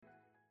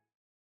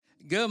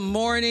Good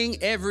morning,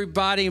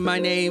 everybody. My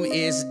name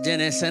is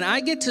Dennis, and I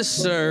get to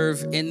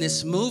serve in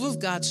this move of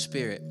God's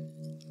Spirit,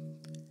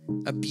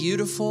 a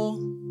beautiful,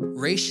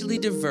 racially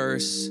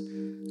diverse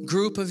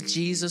group of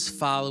Jesus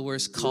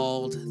followers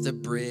called the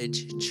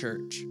Bridge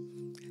Church.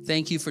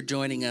 Thank you for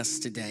joining us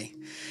today.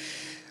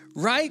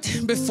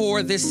 Right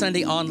before this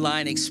Sunday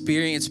online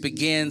experience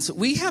begins,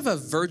 we have a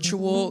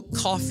virtual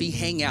coffee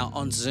hangout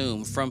on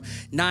Zoom from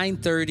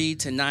 9:30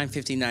 to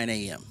 9:59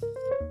 a.m.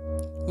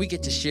 We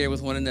get to share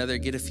with one another,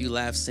 get a few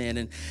laughs in.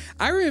 And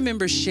I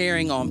remember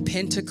sharing on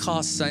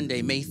Pentecost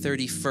Sunday, May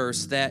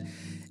 31st, that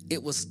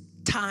it was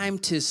time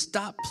to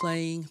stop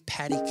playing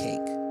patty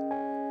cake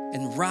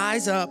and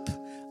rise up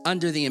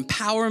under the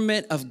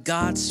empowerment of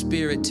God's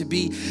Spirit to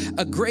be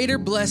a greater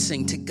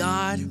blessing to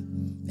God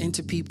and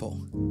to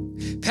people.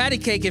 Patty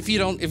cake, if you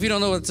don't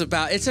know what it's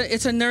about,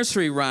 it's a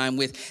nursery rhyme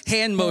with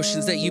hand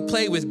motions that you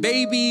play with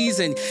babies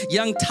and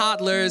young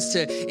toddlers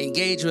to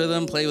engage with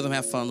them, play with them,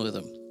 have fun with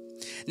them.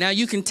 Now,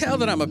 you can tell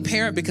that I'm a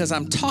parent because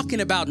I'm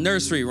talking about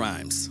nursery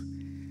rhymes.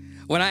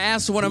 When I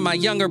asked one of my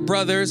younger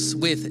brothers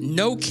with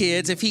no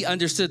kids if he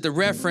understood the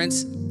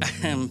reference,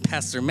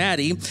 Pastor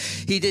Matty,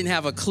 he didn't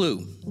have a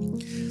clue.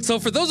 So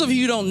for those of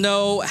you who don't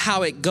know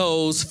how it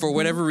goes, for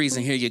whatever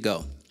reason, here you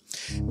go.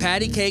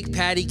 Patty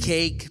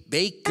cake,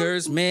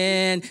 bakers,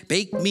 man,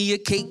 bake me a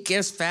cake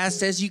as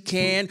fast as you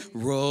can.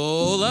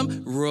 Roll 'em,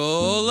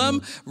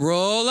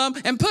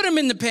 and put 'em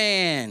in the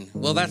pan.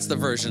 Well, that's the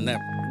version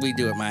that we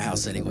do at my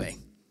house anyway.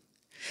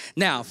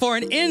 Now, for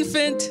an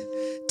infant,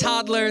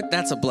 toddler,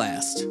 that's a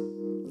blast.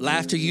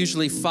 Laughter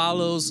usually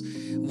follows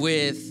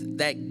with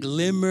that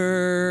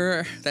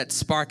glimmer, that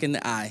spark in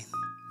the eye.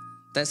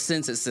 That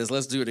sense that says,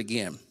 let's do it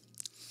again.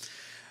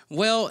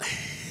 Well,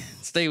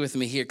 stay with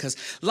me here, because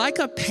like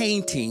a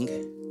painting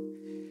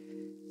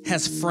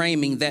has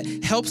framing that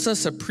helps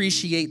us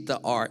appreciate the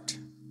art,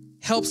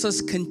 helps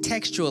us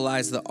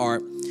contextualize the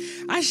art.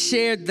 I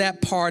shared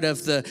that part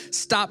of the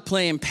stop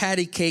playing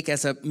patty cake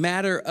as a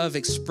matter of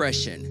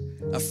expression,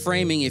 a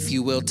framing, if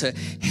you will, to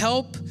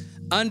help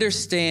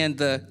understand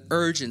the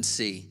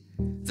urgency,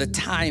 the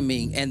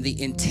timing, and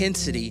the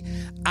intensity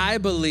I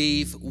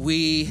believe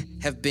we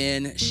have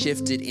been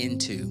shifted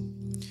into.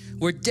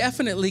 We're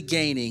definitely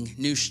gaining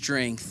new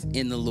strength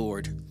in the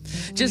Lord.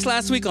 Just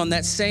last week on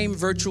that same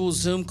virtual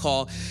Zoom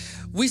call,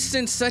 we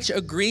sensed such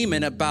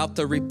agreement about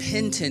the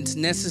repentance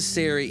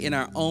necessary in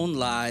our own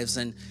lives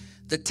and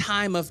the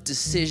time of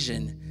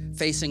decision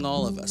facing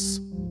all of us.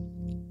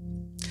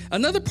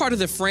 Another part of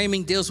the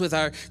framing deals with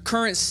our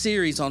current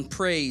series on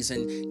praise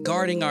and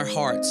guarding our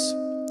hearts.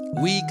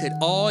 We could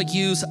all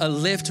use a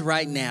lift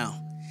right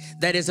now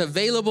that is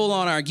available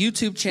on our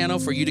YouTube channel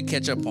for you to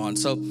catch up on.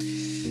 So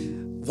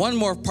one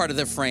more part of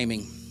the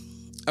framing,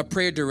 a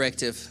prayer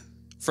directive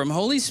from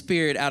Holy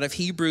Spirit out of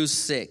Hebrews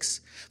 6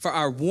 for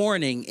our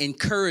warning,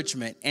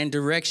 encouragement, and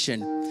direction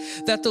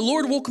that the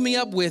Lord woke me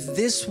up with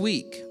this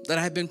week that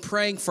I've been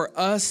praying for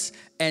us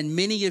and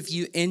many of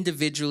you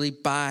individually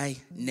by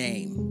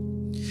name.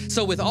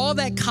 So with all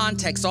that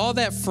context, all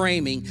that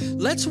framing,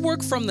 let's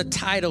work from the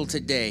title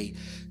today,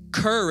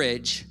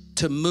 Courage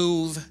to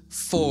Move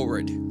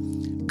Forward.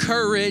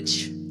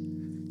 Courage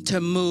to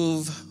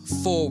move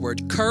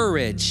forward.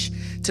 Courage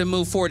to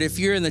move forward. If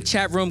you're in the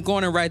chat room, go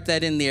on and write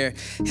that in there.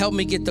 Help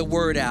me get the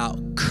word out.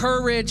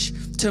 Courage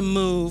to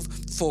move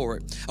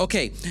forward.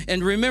 Okay,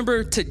 and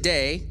remember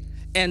today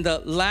and the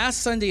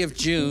last Sunday of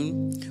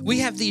June, we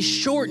have these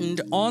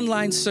shortened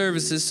online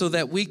services so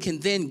that we can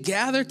then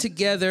gather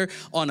together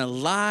on a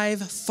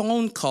live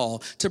phone call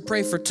to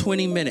pray for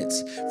 20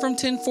 minutes from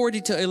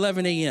 10:40 to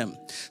 11 a.m.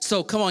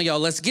 So come on, y'all,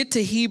 let's get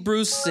to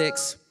Hebrews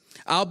 6.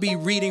 I'll be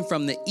reading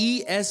from the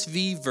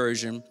ESV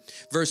version,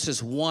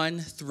 verses 1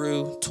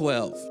 through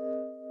 12.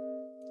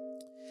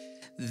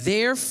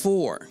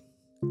 Therefore,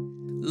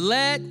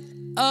 let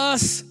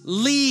us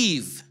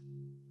leave.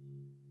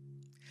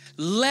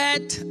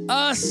 Let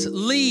us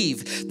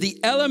leave the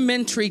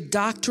elementary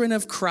doctrine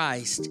of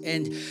Christ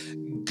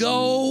and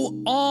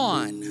go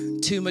on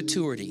to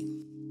maturity,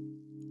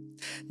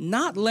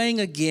 not laying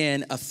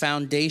again a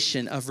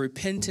foundation of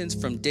repentance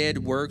from dead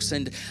works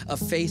and of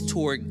faith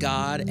toward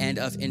God and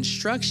of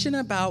instruction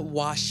about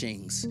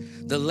washings,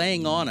 the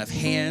laying on of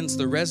hands,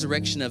 the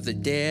resurrection of the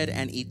dead,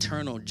 and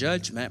eternal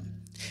judgment.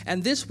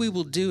 And this we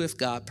will do if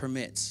God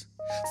permits.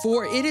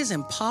 For it is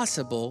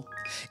impossible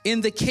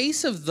in the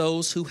case of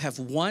those who have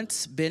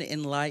once been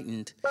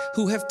enlightened,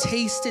 who have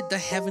tasted the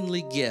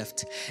heavenly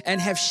gift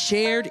and have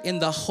shared in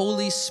the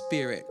Holy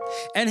Spirit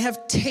and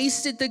have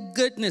tasted the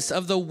goodness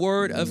of the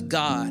Word of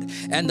God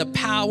and the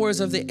powers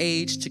of the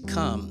age to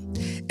come,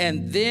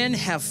 and then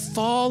have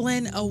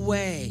fallen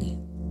away,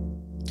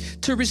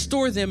 to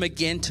restore them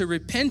again to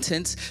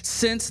repentance,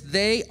 since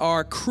they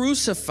are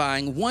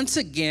crucifying once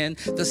again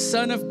the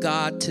Son of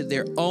God to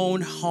their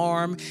own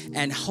harm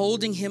and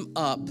holding him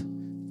up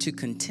to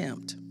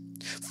contempt.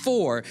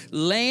 For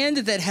land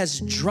that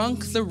has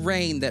drunk the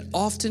rain that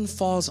often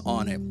falls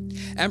on it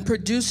and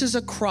produces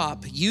a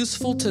crop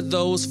useful to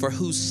those for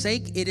whose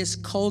sake it is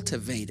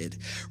cultivated,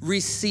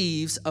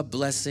 receives a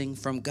blessing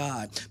from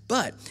God.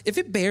 But if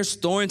it bears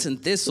thorns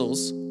and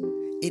thistles,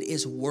 it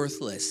is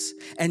worthless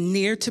and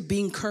near to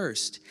being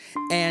cursed,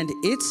 and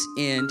its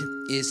end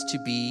is to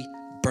be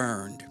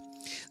burned.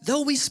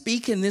 Though we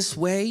speak in this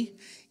way,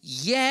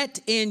 yet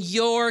in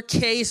your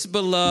case,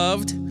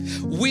 beloved,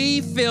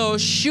 we feel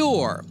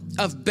sure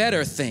of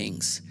better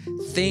things,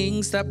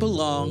 things that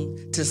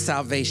belong to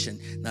salvation.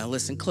 Now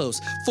listen close.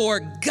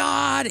 For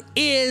God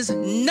is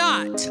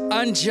not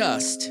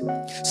unjust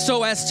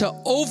so as to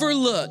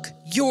overlook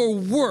your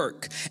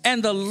work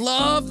and the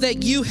love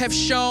that you have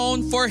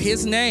shown for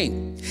his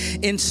name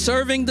in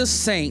serving the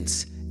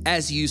saints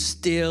as you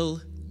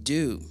still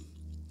do.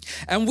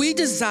 And we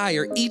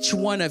desire each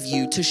one of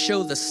you to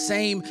show the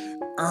same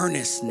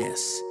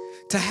earnestness,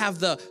 to have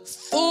the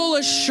full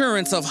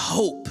assurance of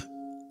hope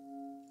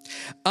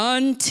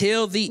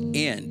until the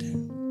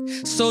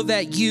end, so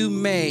that you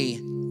may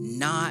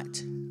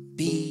not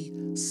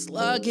be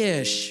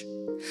sluggish,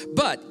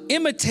 but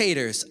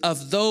imitators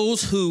of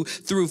those who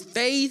through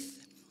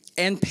faith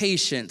and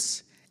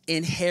patience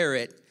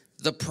inherit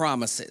the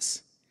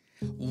promises.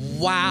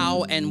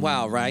 Wow and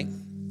wow, right?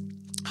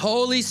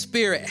 Holy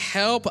Spirit,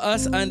 help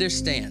us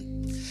understand.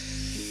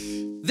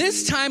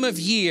 This time of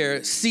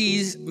year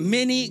sees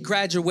many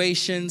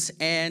graduations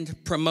and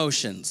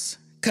promotions.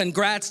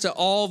 Congrats to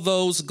all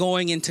those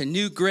going into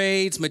new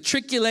grades,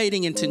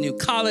 matriculating into new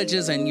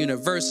colleges and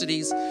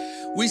universities.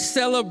 We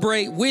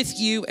celebrate with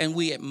you and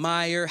we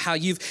admire how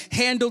you've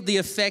handled the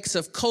effects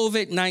of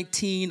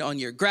COVID-19 on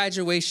your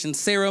graduation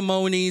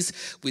ceremonies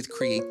with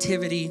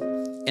creativity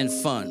and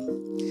fun.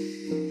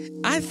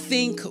 I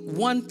think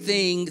one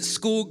thing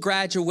school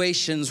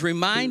graduations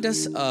remind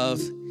us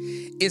of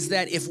is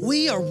that if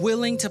we are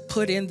willing to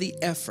put in the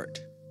effort,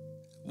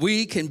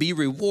 we can be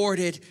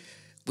rewarded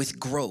with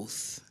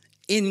growth,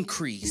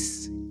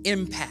 increase,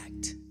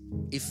 impact,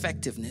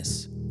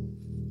 effectiveness.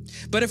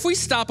 But if we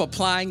stop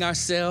applying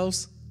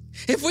ourselves,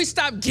 if we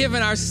stop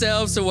giving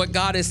ourselves to what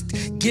God has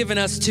given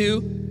us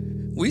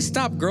to, we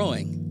stop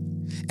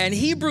growing. And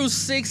Hebrews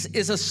 6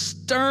 is a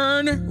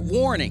stern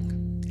warning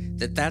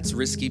that that's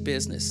risky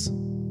business.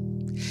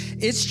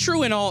 It's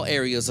true in all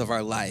areas of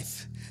our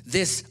life,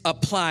 this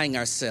applying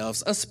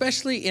ourselves,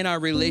 especially in our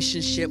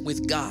relationship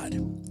with God.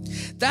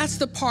 That's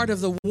the part of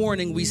the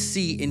warning we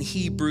see in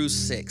Hebrews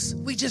 6.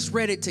 We just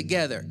read it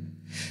together.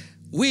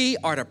 We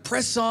are to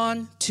press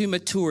on to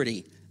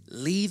maturity,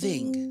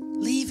 leaving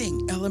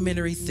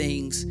elementary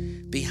things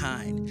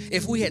behind.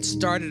 If we had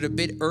started a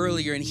bit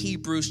earlier in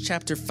Hebrews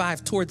chapter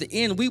 5 toward the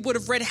end, we would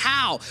have read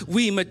how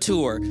we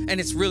mature. And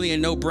it's really a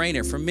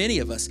no-brainer for many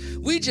of us.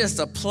 We just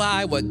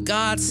apply what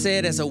God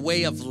said as a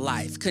way of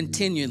life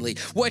continually,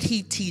 what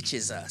he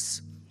teaches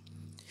us.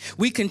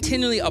 We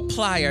continually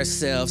apply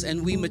ourselves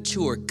and we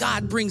mature.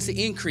 God brings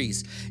the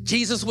increase.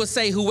 Jesus would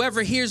say,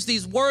 whoever hears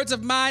these words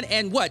of mine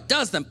and what?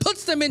 Does them,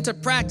 puts them into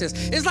practice.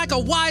 It's like a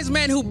wise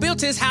man who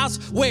built his house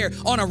where?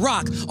 On a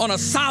rock, on a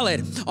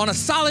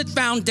solid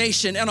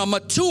foundation and a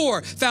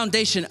mature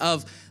foundation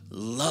of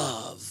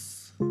love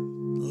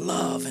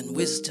and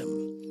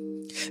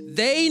wisdom.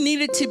 They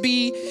needed to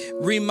be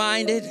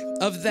reminded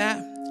of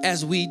that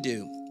as we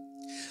do.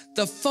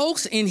 The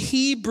folks in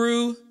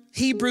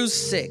Hebrews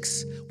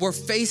 6 were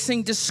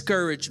facing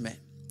discouragement,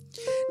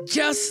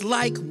 just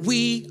like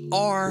we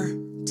are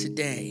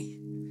today.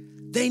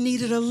 They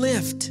needed a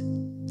lift.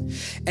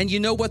 And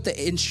you know what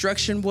the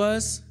instruction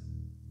was?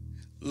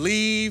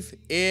 Leave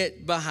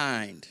it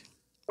behind.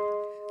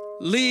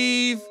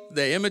 Leave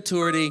the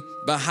immaturity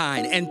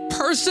behind and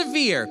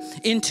persevere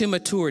into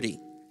maturity.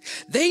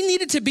 They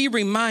needed to be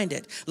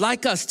reminded,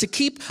 like us, to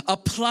keep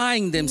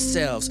applying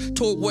themselves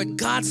toward what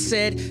God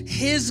said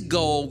his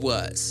goal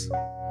was.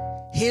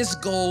 His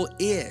goal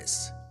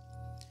is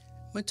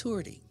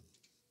maturity.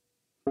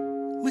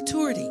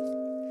 Maturity.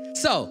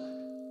 So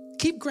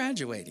keep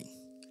graduating.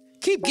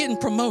 Keep getting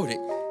promoted.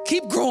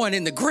 Keep growing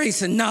in the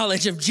grace and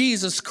knowledge of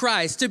Jesus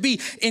Christ to be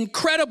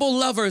incredible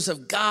lovers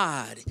of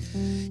God,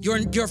 your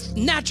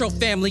natural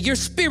family, your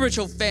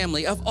spiritual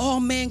family, of all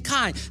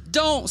mankind.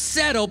 Don't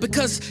settle,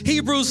 because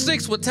Hebrews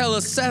 6 will tell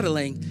us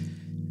settling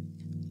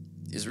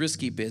is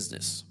risky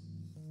business.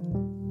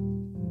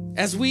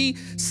 As we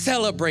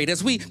celebrate,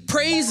 as we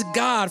praise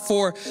God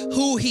for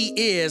who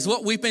he is,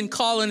 what we've been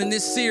calling in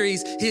this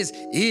series his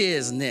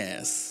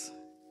isness,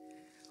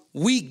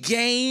 we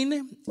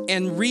gain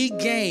and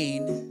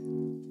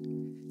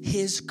regain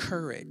his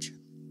courage.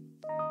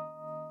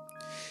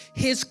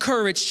 His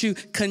courage to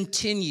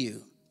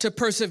continue, to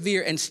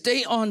persevere and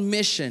stay on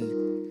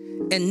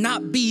mission and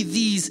not be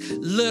these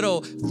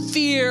little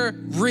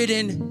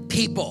fear-ridden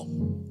people.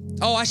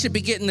 Oh, I should be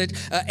getting an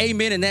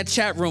amen in that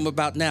chat room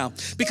about now,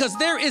 because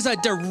there is a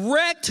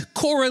direct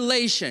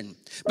correlation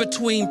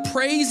between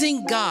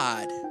praising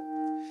God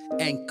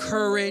and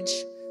courage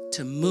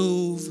to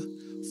move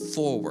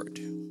forward.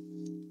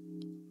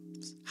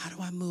 How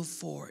do I move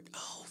forward?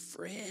 Oh,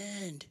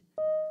 friend,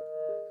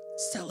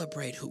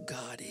 celebrate who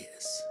God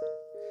is.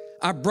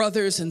 our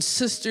brothers and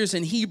sisters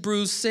in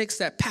Hebrews 6,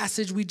 that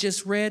passage we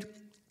just read,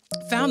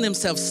 found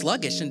themselves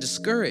sluggish and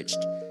discouraged.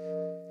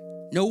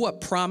 Know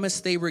what promise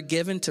they were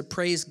given to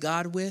praise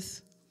God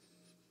with?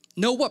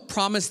 Know what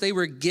promise they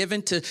were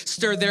given to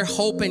stir their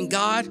hope in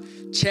God?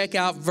 Check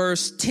out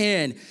verse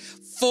 10.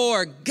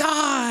 For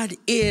God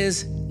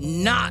is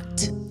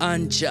not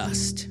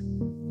unjust.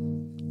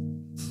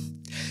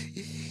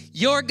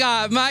 Your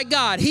God, my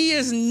God, he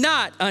is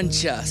not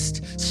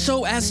unjust,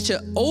 so as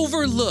to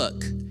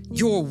overlook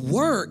your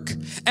work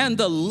and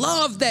the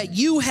love that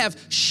you have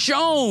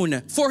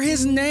shown for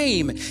his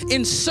name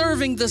in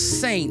serving the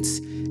saints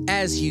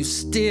as you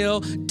still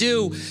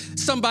do.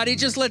 Somebody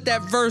just let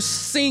that verse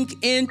sink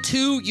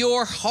into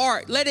your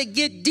heart. Let it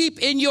get deep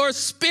in your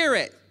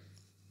spirit.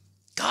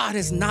 God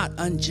is not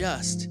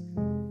unjust.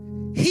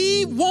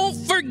 He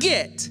won't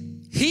forget.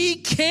 He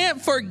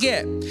can't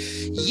forget.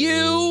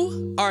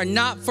 You are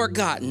not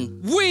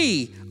forgotten.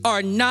 We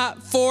are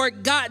not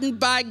forgotten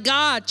by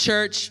God,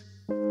 church.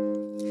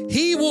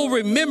 He will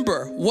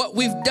remember what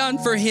we've done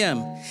for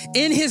him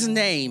in his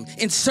name,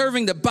 in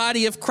serving the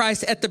body of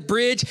Christ at the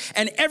bridge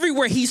and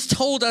everywhere he's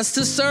told us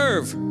to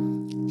serve.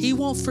 He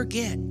won't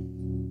forget.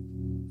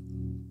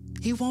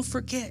 He won't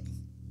forget.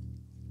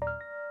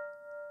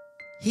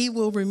 He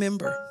will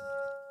remember.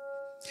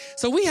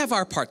 So we have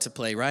our part to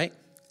play, right?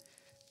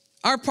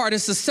 Our part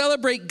is to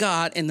celebrate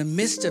God in the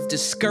midst of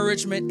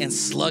discouragement and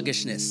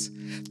sluggishness.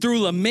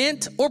 Through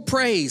lament or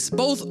praise,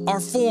 both are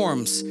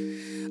forms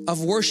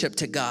of worship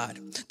to God.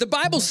 The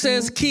Bible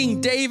says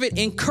King David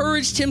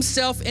encouraged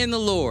himself in the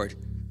Lord.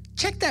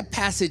 Check that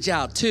passage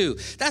out too.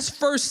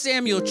 That's 1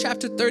 Samuel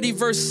chapter 30,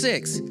 verse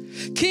 6.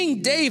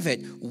 King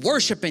David,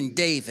 worshiping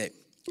David,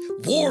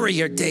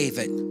 warrior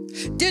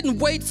David, didn't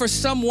wait for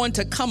someone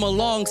to come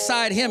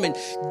alongside him and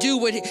do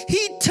what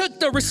he took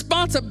the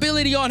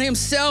responsibility on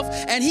himself,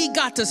 and he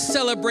got to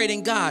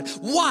celebrating God.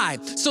 Why?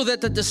 So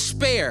that the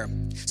despair,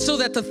 so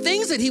that the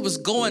things that he was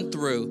going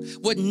through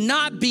would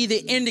not be the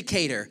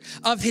indicator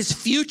of his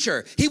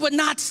future. He would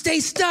not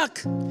stay stuck.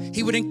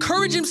 He would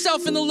encourage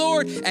himself in the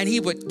Lord, and he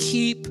would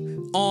keep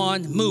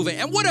on moving.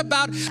 And what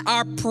about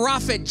our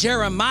prophet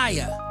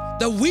Jeremiah,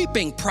 the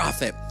weeping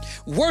prophet,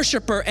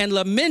 worshiper and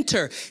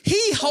lamenter?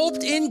 He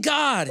hoped in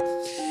God.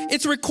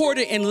 It's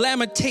recorded in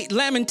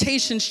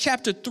Lamentations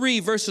chapter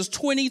 3, verses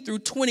 20 through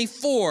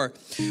 24,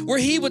 where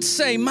he would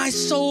say, my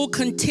soul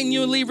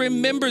continually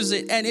remembers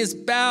it and is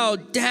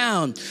bowed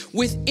down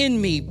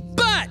within me.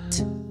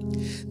 But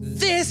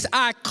this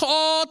I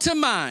call to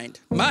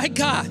mind, my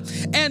God,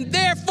 and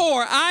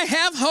therefore I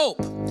have hope.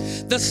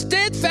 The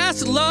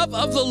steadfast love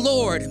of the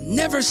Lord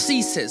never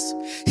ceases.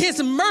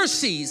 His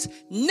mercies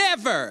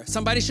never,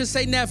 somebody should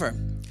say never,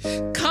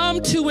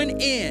 come to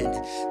an end.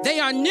 They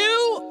are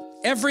new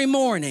every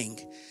morning.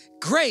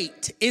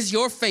 Great is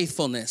your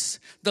faithfulness.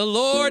 The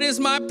Lord is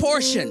my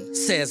portion,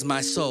 says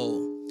my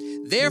soul.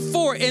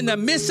 Therefore, in the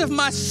midst of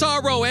my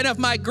sorrow and of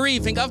my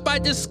grieving, of my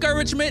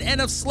discouragement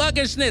and of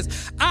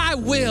sluggishness, I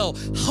will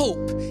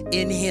hope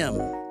in him.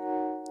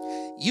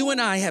 You and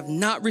I have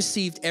not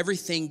received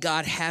everything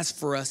God has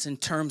for us in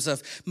terms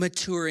of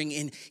maturing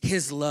in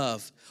his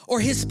love or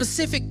his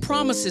specific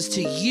promises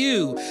to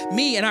you,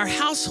 me, and our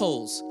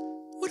households.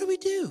 What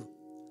do?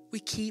 We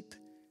keep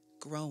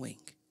growing.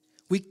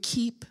 We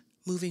keep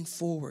moving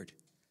forward.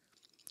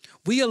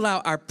 We allow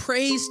our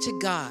praise to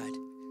God,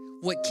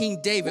 what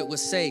King David would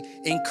say,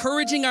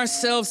 encouraging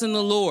ourselves in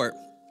the Lord,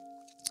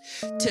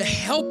 to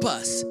help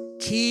us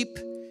keep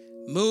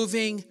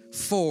moving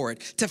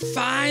forward, to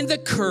find the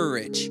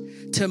courage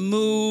to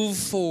move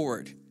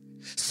forward.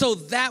 So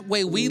that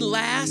way we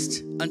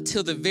last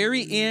until the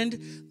very end,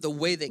 the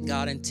way that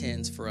God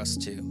intends for us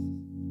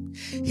to.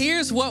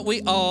 Here's what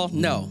we all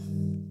know.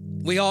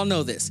 We all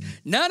know this.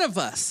 None of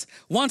us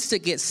wants to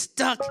get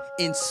stuck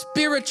in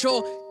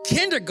spiritual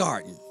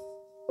kindergarten.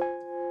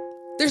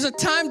 There's a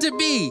time to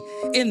be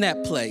in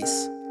that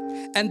place.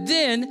 And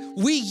then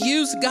we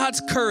use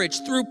God's courage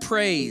through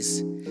praise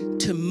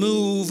to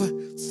move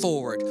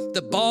forward.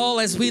 The ball,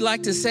 as we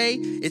like to say,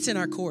 it's in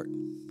our court.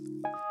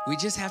 We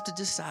just have to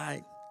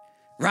decide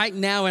right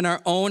now in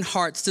our own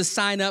hearts to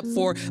sign up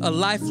for a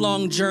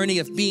lifelong journey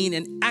of being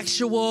an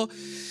actual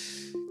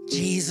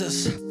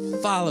Jesus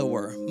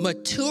follower,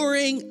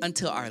 maturing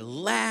until our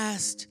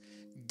last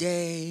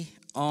day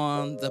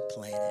on the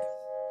planet.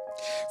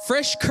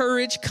 Fresh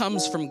courage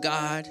comes from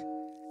God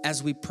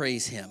as we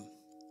praise him.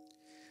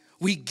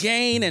 We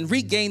gain and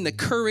regain the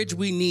courage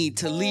we need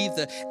to leave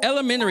the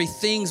elementary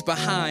things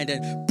behind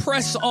and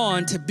press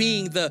on to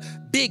being the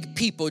big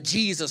people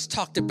Jesus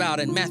talked about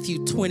in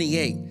Matthew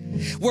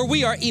 28, where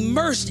we are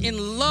immersed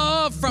in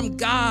love from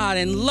God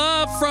and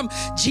love from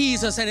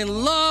Jesus and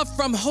in love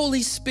from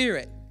Holy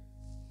Spirit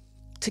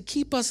to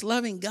keep us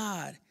loving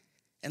God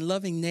and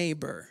loving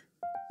neighbor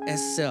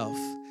as self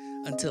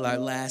until our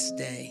last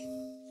day.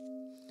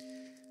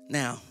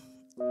 Now,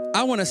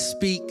 I want to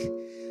speak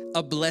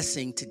a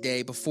blessing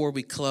today before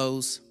we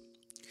close,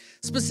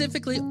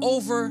 specifically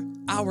over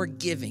our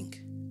giving.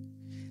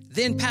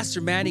 Then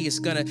Pastor Maddie is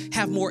going to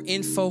have more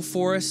info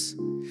for us.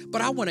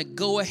 but I want to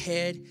go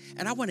ahead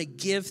and I want to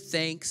give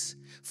thanks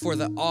for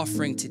the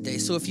offering today.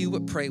 So if you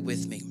would pray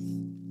with me.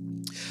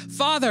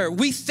 Father,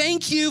 we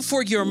thank you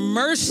for your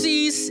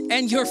mercies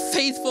and your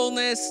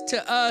faithfulness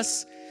to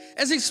us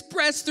as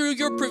expressed through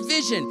your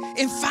provision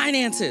in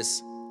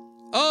finances.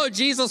 Oh,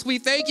 Jesus, we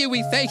thank you,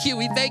 we thank you,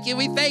 we thank you,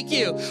 we thank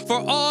you for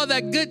all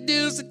that good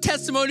news and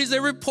testimonies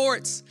and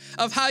reports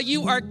of how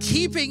you are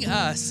keeping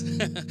us,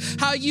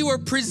 how you are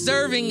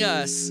preserving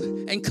us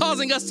and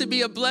causing us to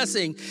be a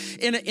blessing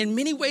in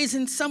many ways,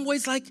 in some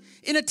ways, like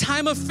in a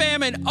time of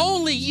famine.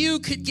 Only you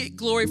could get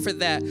glory for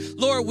that.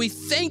 Lord, we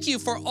thank you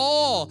for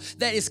all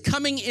that is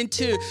coming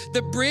into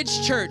the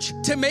Bridge Church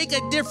to make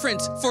a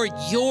difference for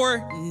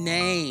your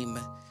name.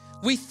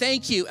 We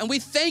thank you, and we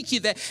thank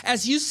you that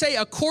as you say,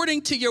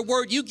 according to your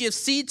word, you give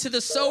seed to the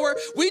sower.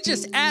 We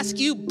just ask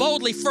you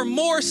boldly for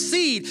more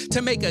seed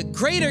to make a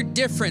greater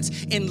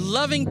difference in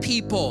loving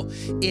people.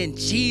 In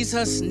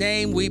Jesus'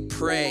 name we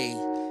pray,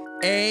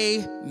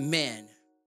 amen.